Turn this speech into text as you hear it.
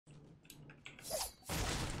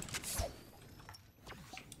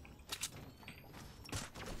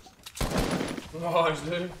Oh,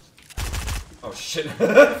 dude. Oh shit.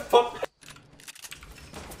 Fuck.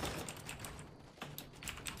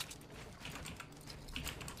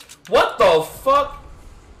 What the fuck?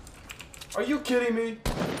 Are you kidding me?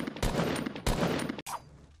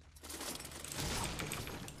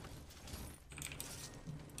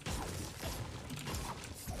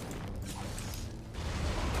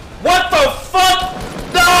 What the fuck?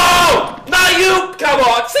 No! Not you! Come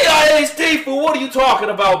on! CIA's Tfue, what are you talking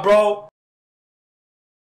about, bro?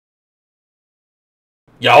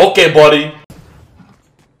 Yeah, okay, buddy.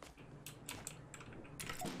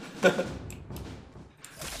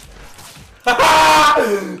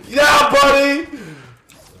 Yeah, buddy!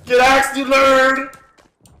 Get axed, you learn!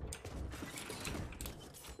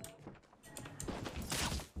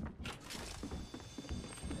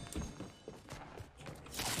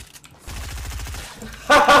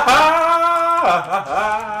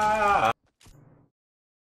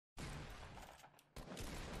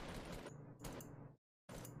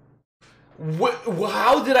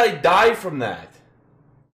 How did I die from that?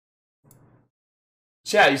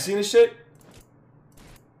 Chat, you seen this shit?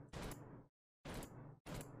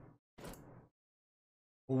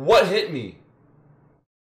 What hit me?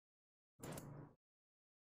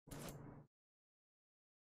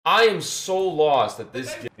 I am so lost at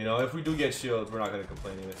this game. You know, if we do get shields, we're not gonna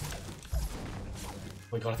complain either.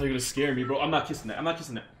 Oh my god, I thought you were gonna scare me, bro. I'm not kissing that. I'm not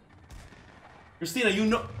kissing that. Christina, you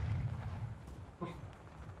know.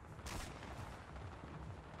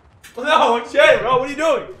 No, Jay, bro, what are you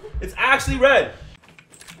doing? It's actually red.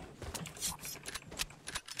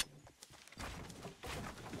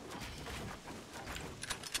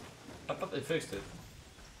 I thought they fixed it.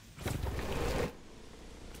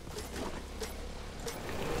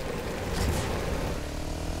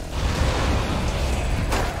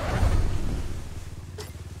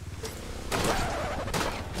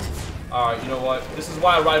 Alright, you know what? This is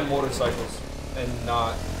why I ride motorcycles and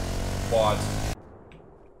not quads.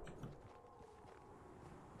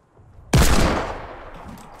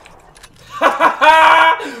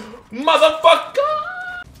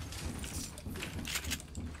 Motherfucker!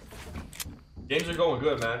 Games are going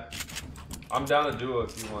good, man. I'm down to do it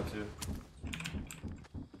if you want to.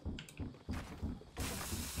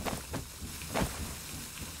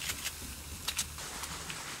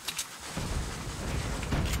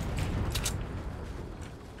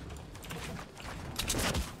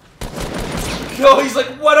 Yo, he's like,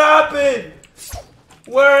 what happened?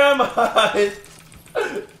 Where am I?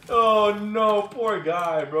 Oh no, poor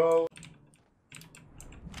guy, bro.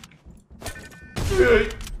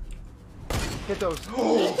 Dude. Hit those.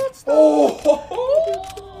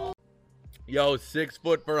 Oh. Yo, 6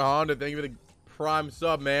 foot for Honda. Thank you for the prime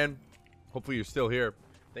sub, man. Hopefully you're still here.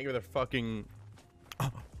 Thank you for the fucking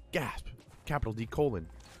gasp. Capital D colon.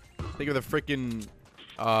 Thank you for the freaking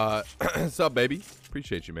sub, baby.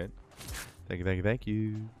 Appreciate you, man. Thank you, thank you, thank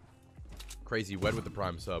you. Crazy Wed with the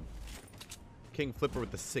prime sub. King Flipper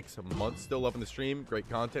with the 6 months. Still loving the stream. Great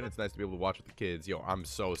content. It's nice to be able to watch with the kids. Yo, I'm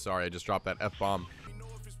so sorry. I just dropped that F-bomb.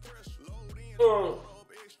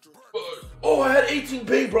 Oh, I had 18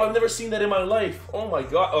 ping, bro. I've never seen that in my life. Oh my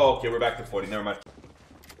god. Oh, okay, we're back to 40. Never mind.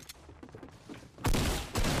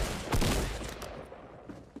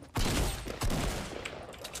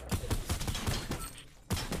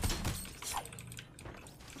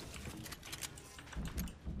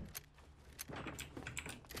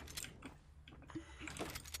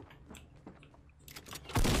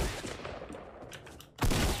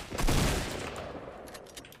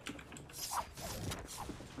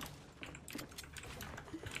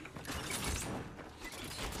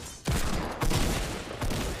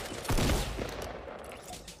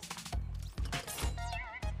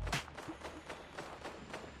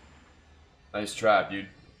 Nice trap, dude.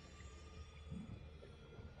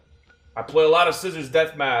 I play a lot of scissors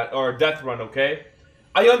death run, okay?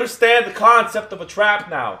 I understand the concept of a trap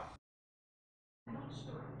now.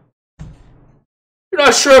 You're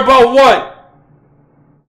not sure about what?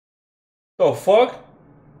 The fuck?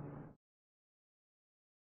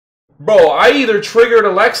 Bro, I either triggered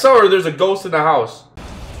Alexa or there's a ghost in the house.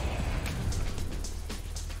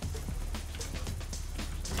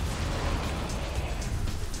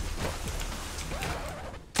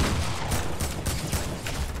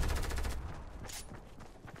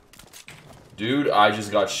 Dude, I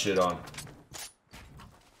just got shit on.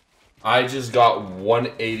 I just got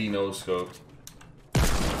 180 no scoped.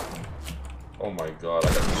 Oh my god,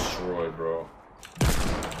 I got destroyed, bro.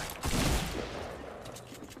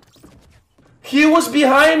 He was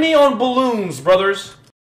behind me on balloons, brothers.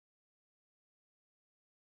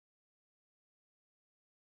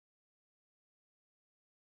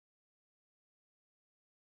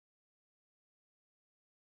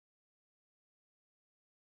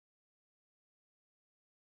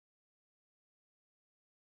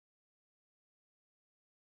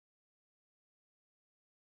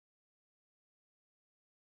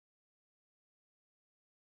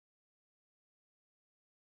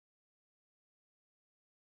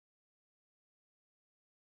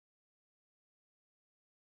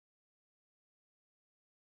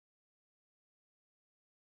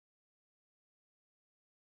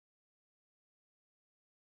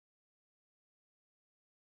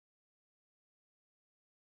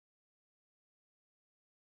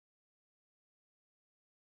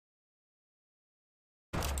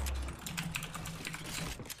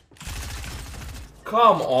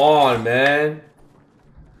 Come on, man.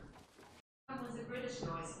 Was a British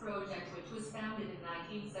noise project which was founded in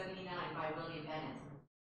 1979 by William Bennett.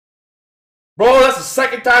 Bro, that's the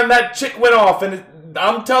second time that chick went off, and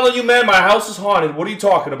I'm telling you, man, my house is haunted. What are you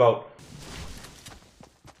talking about?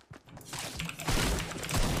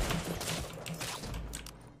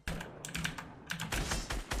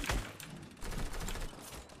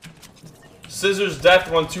 Scissors Death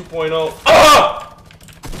Run 2.0. Ah!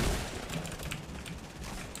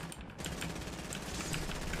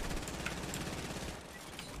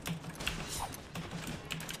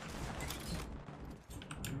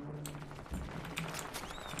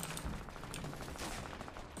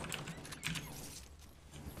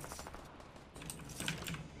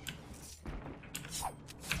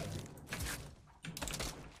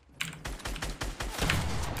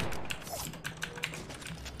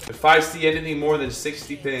 If I see anything more than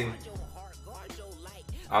 60 ping,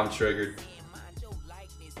 I'm triggered.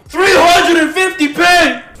 350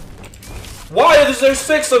 ping! Why is there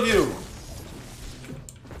 6 of you?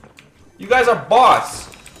 You guys are bots.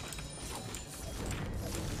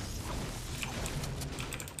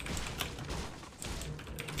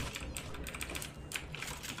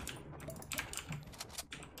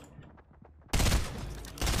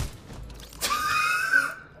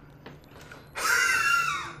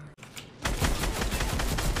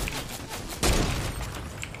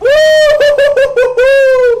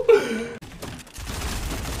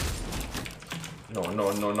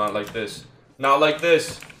 No, not like this. Not like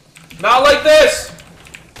this. Not like this!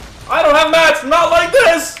 I don't have mats! Not like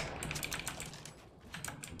this!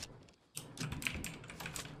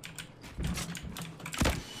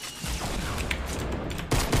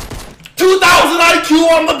 IQ,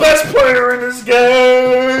 I'm the best player in this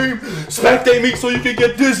game! Spectate me so you can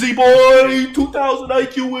get dizzy, boy! 2000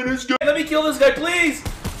 IQ in this game! Let me kill this guy, please!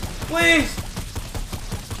 Please!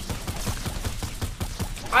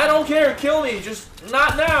 I don't care, kill me, just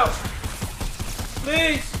not now!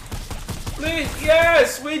 Please! Please,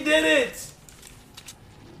 yes! We did it!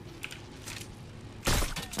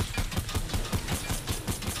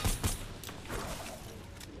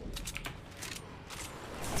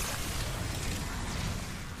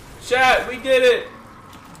 Chat, we did it!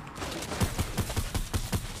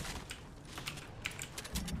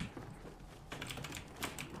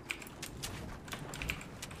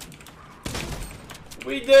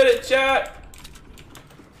 We did it, chat!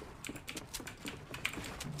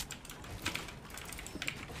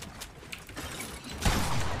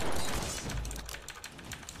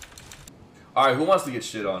 Alright, who wants to get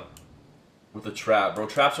shit on? With a trap, bro.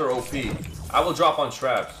 Traps are OP. I will drop on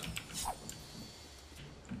traps.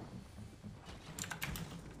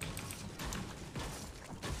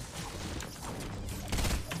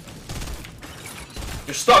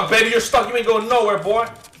 You're stuck, baby. You're stuck. You ain't going nowhere, boy.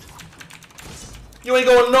 You ain't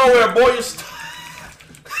going nowhere, boy. You're stuck.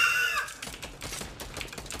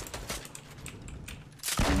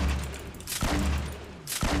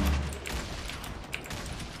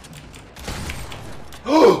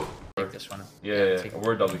 Take this one. Yeah.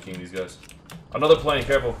 We're double king these guys. Another plane.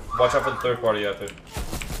 Careful. Watch out for the third party out there.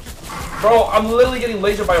 Bro, I'm literally getting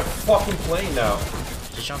lasered by a fucking plane now.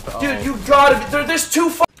 Just jump it. Dude, you gotta be. There's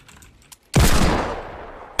two.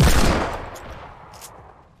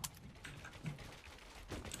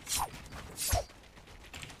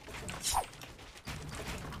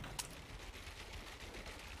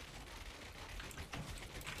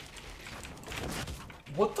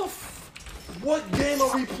 What the what game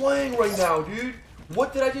are we playing right now, dude?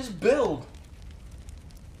 What did I just build?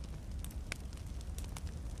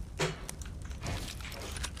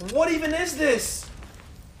 What even is this?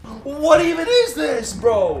 What even is this,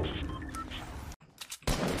 bro?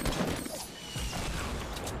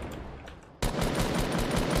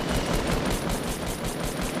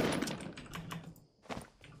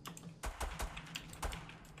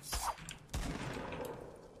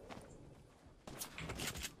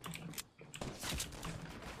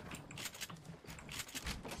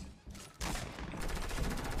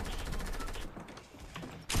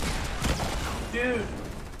 Dude,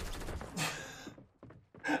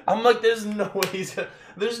 I'm like, there's no way he's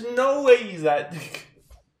that.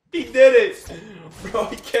 He did it, bro.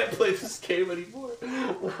 He can't play this game anymore.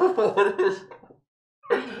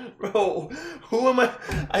 Bro, who am I?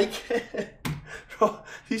 I can't, bro.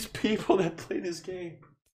 These people that play this game,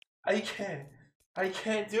 I can't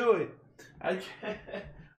do it. I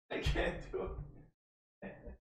can't do it.